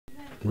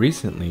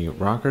Recently,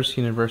 Rockhurst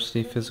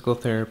University physical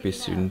therapy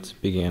students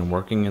began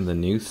working in the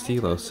new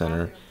SELO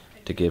Center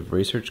to give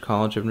Research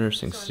College of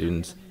Nursing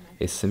students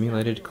a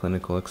simulated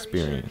clinical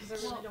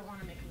experience.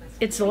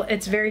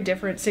 It's very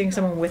different seeing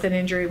someone with an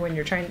injury when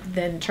you're trying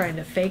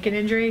to fake an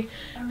injury,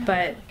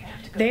 but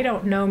they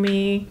don't know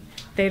me.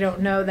 They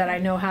don't know that I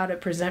know how to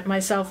present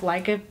myself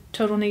like a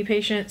total knee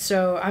patient,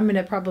 so I'm going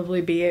to probably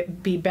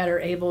be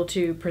better able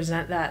to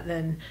present that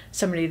than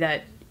somebody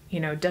that,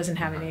 doesn't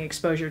have any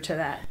exposure to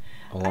that.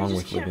 Along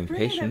with living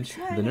patients,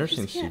 the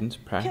nursing students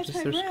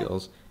practice their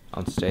skills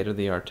on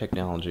state-of-the-art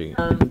technology.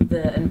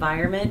 The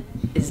environment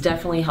is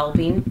definitely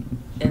helping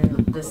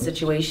in this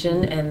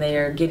situation, and they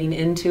are getting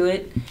into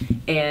it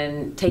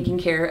and taking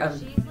care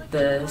of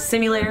the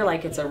simulator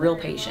like it's a real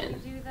patient.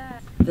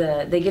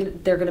 They're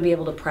going to be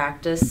able to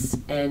practice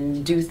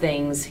and do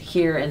things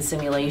here in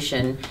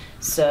simulation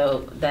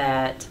so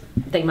that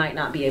they might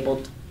not be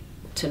able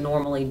to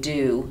normally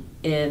do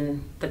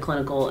in the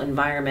clinical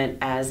environment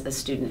as a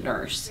student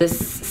nurse. This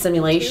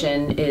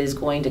simulation is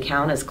going to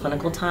count as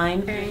clinical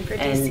time,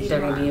 and they're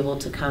going to be able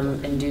to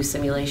come and do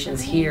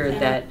simulations here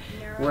that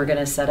we're going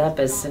to set up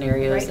as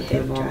scenarios that they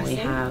would normally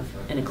have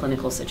in a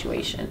clinical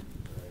situation.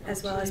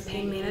 As well as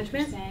pain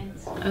management.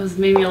 I was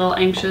maybe a little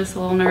anxious, a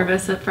little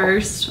nervous at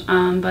first,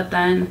 but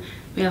then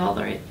we have all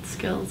the right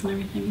skills and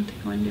everything to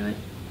go and do it.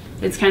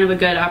 It's kind of a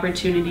good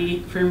opportunity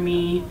for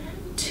me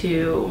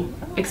to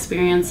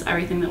experience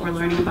everything that we're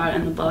learning about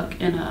in the book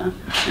in a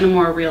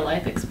more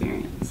real-life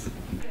experience.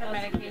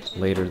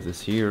 Later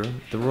this year,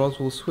 the roles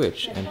will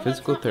switch and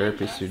physical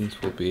therapy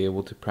students will be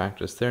able to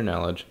practice their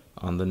knowledge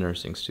on the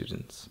nursing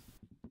students.